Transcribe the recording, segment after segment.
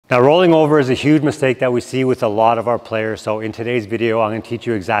Now, rolling over is a huge mistake that we see with a lot of our players. So in today's video, I'm going to teach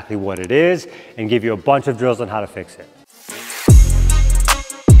you exactly what it is and give you a bunch of drills on how to fix it.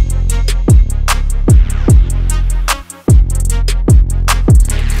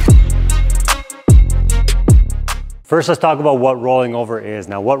 First, let's talk about what rolling over is.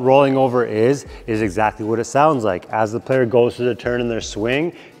 Now, what rolling over is exactly what it sounds like. As the player goes through the turn in their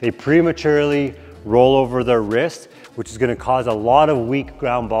swing, they prematurely roll over their wrist, which is gonna cause a lot of weak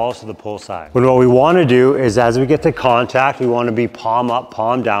ground balls to the pull side. But what we wanna do is as we get to contact, we wanna be palm up,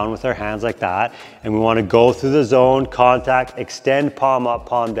 palm down with our hands like that. And we wanna go through the zone, contact, extend palm up,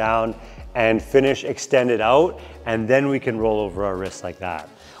 palm down, and finish extended out. And then we can roll over our wrists like that.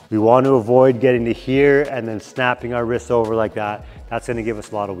 We want to avoid getting to here and then snapping our wrists over like that. That's gonna give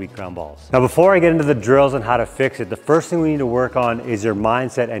us a lot of weak ground balls. Now, before I get into the drills on how to fix it, the first thing we need to work on is your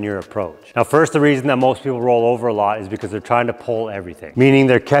mindset and your approach. Now, first, the reason that most people roll over a lot is because they're trying to pull everything, meaning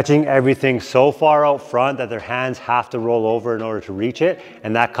they're catching everything so far out front that their hands have to roll over in order to reach it,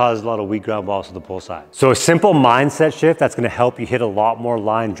 and that causes a lot of weak ground balls to the pull side. So a simple mindset shift that's gonna help you hit a lot more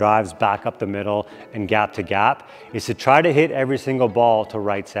line drives back up the middle and gap to gap is to try to hit every single ball to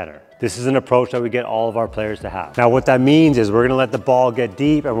right center. This is an approach that we get all of our players to have. Now, what that means is we're gonna let the ball get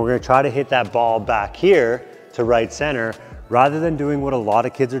deep and we're gonna try to hit that ball back here to right center, rather than doing what a lot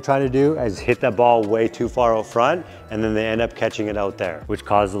of kids are trying to do, is hit that ball way too far out front and then they end up catching it out there, which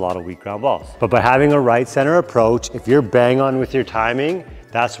causes a lot of weak ground balls. But by having a right center approach, if you're bang on with your timing,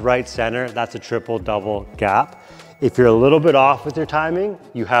 that's right center, that's a triple, double gap. If you're a little bit off with your timing,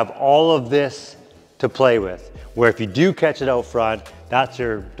 you have all of this to play with, where if you do catch it out front, that's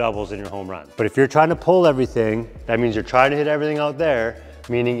your doubles and your home run. But if you're trying to pull everything, that means you're trying to hit everything out there,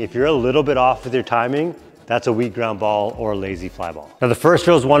 meaning if you're a little bit off with your timing, that's a weak ground ball or a lazy fly ball. Now, the first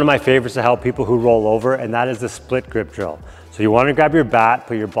drill is one of my favorites to help people who roll over, and that is the split grip drill. So you want to grab your bat,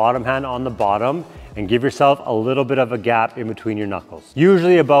 put your bottom hand on the bottom, and give yourself a little bit of a gap in between your knuckles.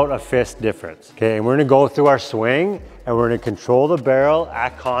 Usually about a fist difference, okay? And we're gonna go through our swing, and we're gonna control the barrel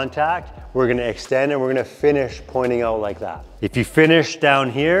at contact. We're gonna extend and we're gonna finish pointing out like that. If you finish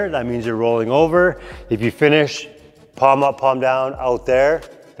down here, that means you're rolling over. If you finish palm up, palm down out there,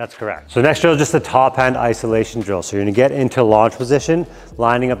 that's correct. So next drill is just a top hand isolation drill. So you're gonna get into launch position,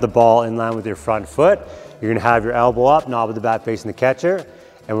 lining up the ball in line with your front foot. You're gonna have your elbow up, knob of the bat facing the catcher,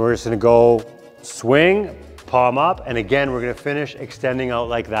 and we're just gonna go swing, palm up, and again, we're gonna finish extending out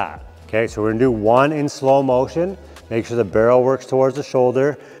like that. Okay, so we're gonna do one in slow motion. Make sure the barrel works towards the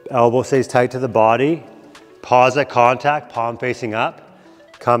shoulder, elbow stays tight to the body, pause at contact, palm facing up,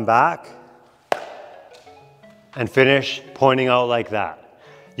 come back, and finish pointing out like that.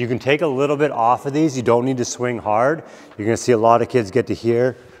 You can take a little bit off of these. You don't need to swing hard. You're gonna see a lot of kids get to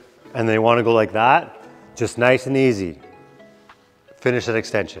here and they wanna go like that. Just nice and easy. Finish that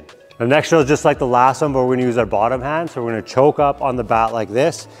extension. The next drill is just like the last one, but we're gonna use our bottom hand. So we're gonna choke up on the bat like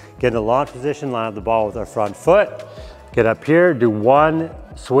this, get in the launch position, line up the ball with our front foot, get up here, do one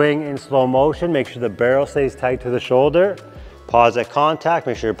swing in slow motion, make sure the barrel stays tight to the shoulder, pause at contact,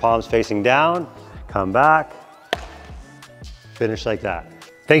 make sure your palm's facing down, come back, finish like that.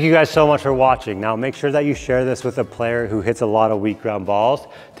 Thank you guys so much for watching. Now make sure that you share this with a player who hits a lot of weak ground balls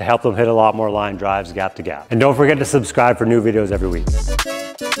to help them hit a lot more line drives gap to gap. And don't forget to subscribe for new videos every week.